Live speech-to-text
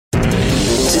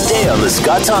weekday on The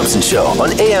Scott Thompson Show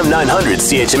on AM 900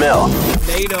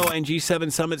 CHML. NATO and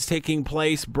G7 summits taking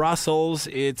place. Brussels.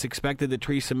 It's expected that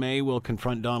Theresa May will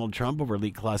confront Donald Trump over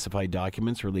leaked classified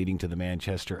documents relating to the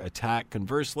Manchester attack.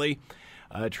 Conversely,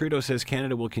 Trudeau says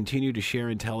Canada will continue to share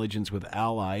intelligence with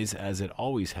allies, as it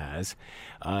always has.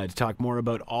 To talk more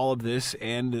about all of this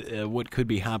and what could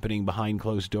be happening behind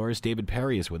closed doors, David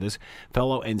Perry is with us,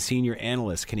 fellow and senior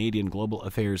analyst, Canadian Global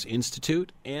Affairs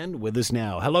Institute, and with us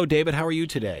now. Hello, David. How are you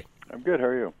today? I'm good. How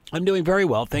are you? I'm doing very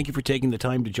well. Thank you for taking the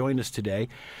time to join us today.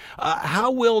 How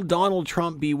will Donald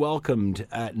Trump be welcomed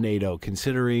at NATO,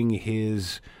 considering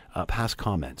his past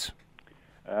comments?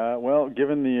 Well,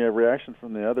 given the reaction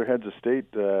from the other heads of state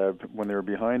when they were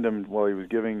behind him while he was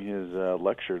giving his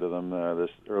lecture to them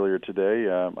earlier today,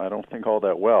 I don't think all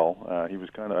that well. He was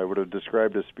I would have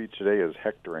described his speech today as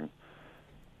hectoring.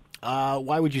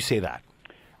 Why would you say that?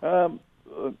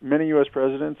 Many U.S.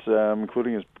 presidents,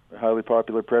 including his highly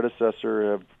popular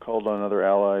predecessor, have called on other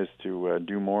allies to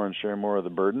do more and share more of the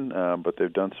burden, but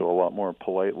they've done so a lot more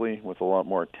politely, with a lot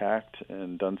more tact,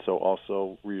 and done so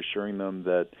also reassuring them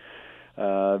that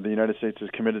the United States is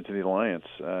committed to the alliance,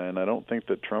 and I don't think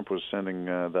that Trump was sending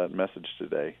that message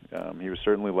today. He was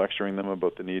certainly lecturing them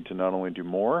about the need to not only do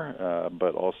more,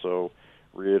 but also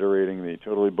reiterating the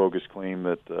totally bogus claim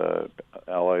that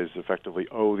allies effectively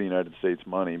owe the United States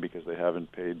money because they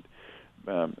haven't paid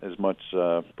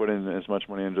put in as much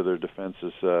money into their defense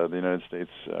as the United States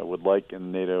would like,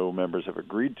 and NATO members have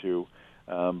agreed to.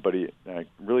 But he,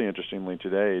 really interestingly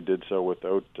today, did so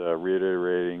without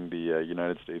reiterating the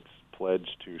United States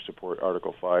pledge to support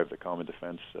Article 5, the Common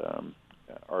Defense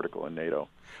article in NATO.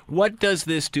 What does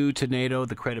this do to NATO,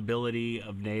 the credibility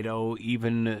of NATO,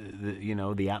 even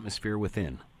the atmosphere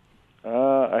within?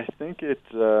 I think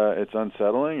it's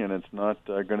unsettling, and it's not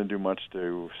going to do much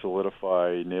to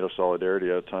solidify NATO solidarity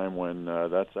at a time when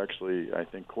that's actually, I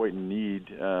think, quite in need,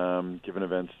 given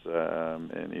events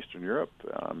in Eastern Europe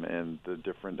and the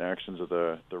different actions of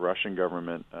the Russian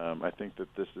government. I think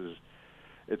that this is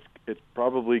it's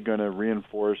probably going to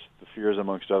reinforce the fears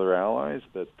amongst other allies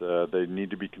that they need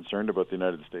to be concerned about the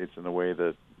United States in a way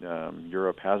that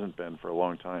Europe hasn't been for a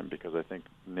long time, because I think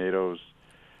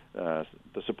the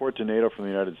support to NATO from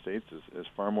the United States is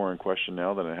far more in question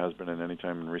now than it has been in any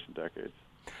time in recent decades.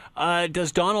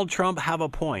 Does Donald Trump have a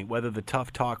point, whether the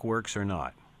tough talk works or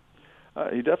not?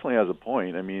 He definitely has a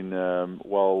point. I mean,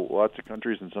 while lots of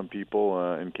countries and some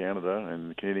people in Canada,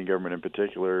 and the Canadian government in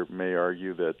particular, may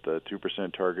argue that the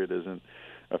 2% target isn't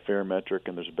a fair metric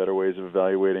and there's better ways of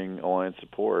evaluating alliance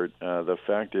support, the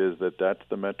fact is that that's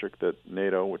the metric that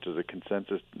NATO, which is a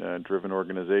consensus-driven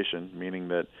organization, meaning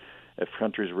that if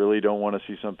countries really don't want to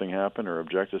see something happen or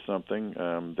object to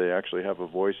something, they actually have a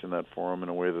voice in that forum in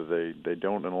a way that they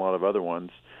don't in a lot of other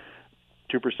ones.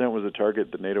 2% was a target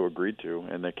that NATO agreed to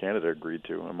and that Canada agreed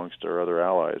to amongst our other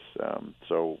allies.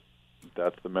 So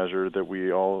that's the measure that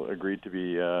we all agreed to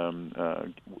be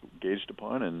gauged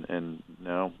upon, and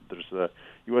now there's a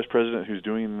U.S. president who's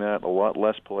doing that a lot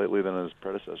less politely than his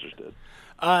predecessors did.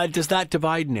 Does that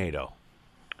divide NATO?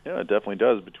 Yeah, it definitely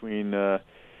does. Between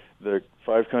the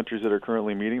 5 countries that are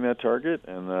currently meeting that target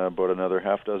and about another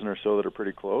half dozen or so that are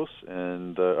pretty close,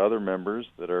 and the other members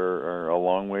that are a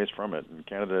long ways from it. And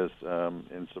Canada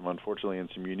is, unfortunately, in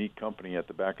some unique company at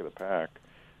the back of the pack.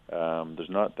 There's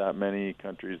not that many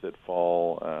countries that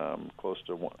fall closer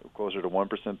to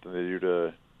 1% than they do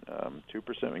to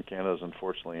 2%, and Canada is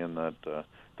unfortunately in that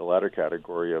the latter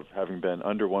category of having been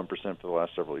under 1% for the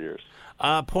last several years.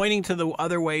 Pointing to the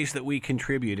other ways that we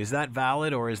contribute, is that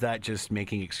valid, or is that just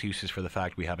making excuses for the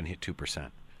fact we haven't hit 2%?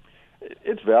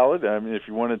 It's valid. I mean, if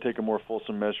you want to take a more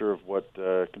fulsome measure of what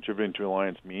contributing to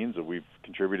alliance means, that we've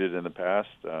contributed in the past,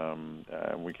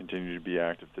 and we continue to be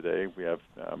active today. We have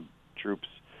troops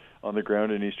on the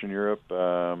ground in Eastern Europe,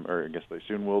 or I guess they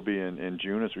soon will be in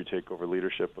June as we take over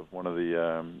leadership of one of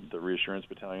the reassurance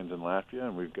battalions in Latvia,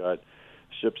 and we've got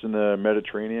ships in the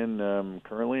Mediterranean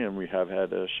currently, and we have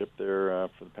had a ship there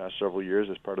for the past several years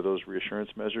as part of those reassurance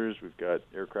measures. We've got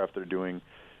aircraft that are doing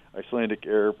Icelandic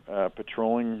air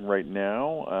patrolling right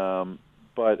now,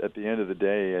 but at the end of the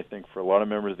day, I think for a lot of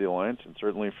members of the alliance, and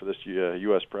certainly for this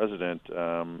U.S. president,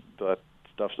 that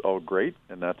stuff's all great,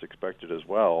 and that's expected as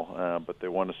well, but they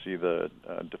want to see the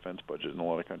defense budget in a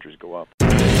lot of countries go up.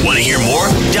 Want to hear more?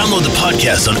 Download the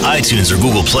podcast on iTunes or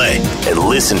Google Play and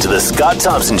listen to The Scott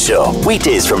Thompson Show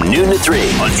weekdays from noon to 3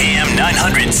 on AM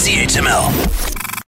 900 CHML.